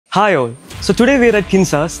Hi all, so today we are at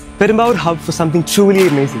Kinza's Perumbaur hub for something truly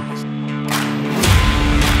amazing.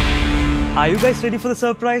 Are you guys ready for the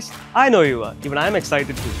surprise? I know you are, even I am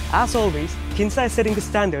excited too. As always, Kinza is setting the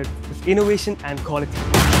standard with innovation and quality.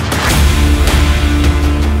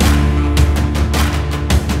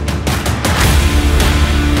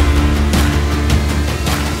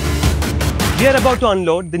 We are about to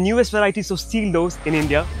unload the newest varieties of steel doors in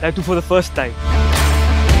India, that too for the first time.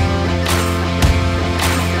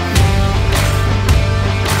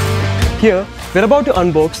 Here, we're about to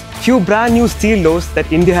unbox few brand new steel doors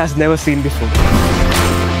that India has never seen before.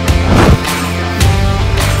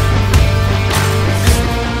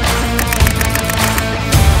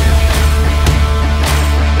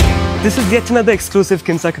 This is yet another exclusive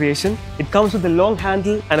Kinza creation. It comes with a long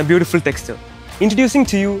handle and a beautiful texture. Introducing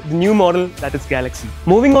to you the new model, that is Galaxy.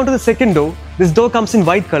 Moving on to the second door, this door comes in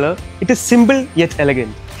white color. It is simple yet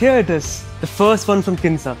elegant. Here it is, the first one from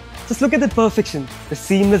Kinza. Just look at that perfection, the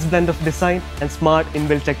seamless blend of design and smart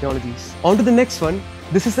inbuilt technologies. On to the next one.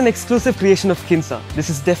 This is an exclusive creation of Kinza. This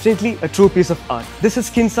is definitely a true piece of art. This is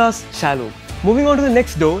Kinza's Shallow. Moving on to the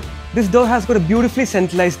next door. This door has got a beautifully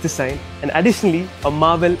centralized design and additionally a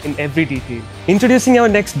marvel in every detail. Introducing our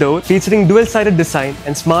next door featuring dual-sided design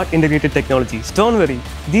and smart integrated technologies. Don't worry,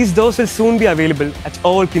 these doors will soon be available at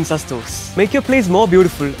all Kinza stores. Make your place more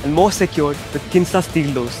beautiful and more secured with Kinza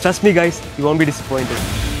Steel Doors. Trust me guys, you won't be disappointed.